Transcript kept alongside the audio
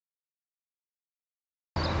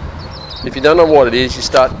If you don't know what it is, you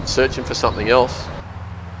start searching for something else.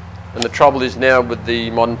 And the trouble is now with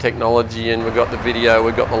the modern technology, and we've got the video,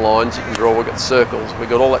 we've got the lines you can draw, we've got the circles,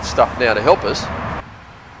 we've got all that stuff now to help us.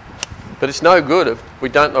 But it's no good if we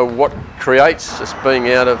don't know what creates us being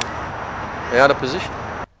out of position.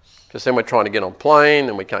 Because then we're trying to get on plane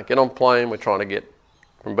and we can't get on plane. We're trying to get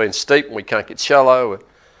from being steep and we can't get shallow.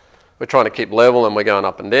 We're trying to keep level and we're going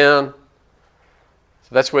up and down. So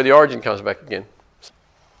that's where the origin comes back again.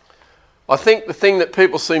 I think the thing that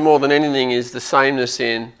people see more than anything is the sameness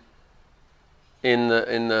in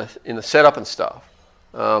the setup and stuff.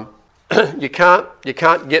 You can't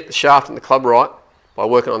get the shaft and the club right by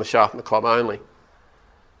working on the shaft and the club only,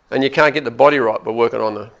 and you can't get the body right by working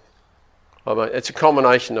on the. It's a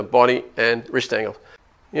combination of body and wrist angles,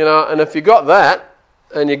 you know. And if you got that,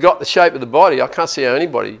 and you got the shape of the body, I can't see how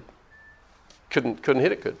anybody couldn't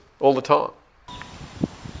hit it good all the time.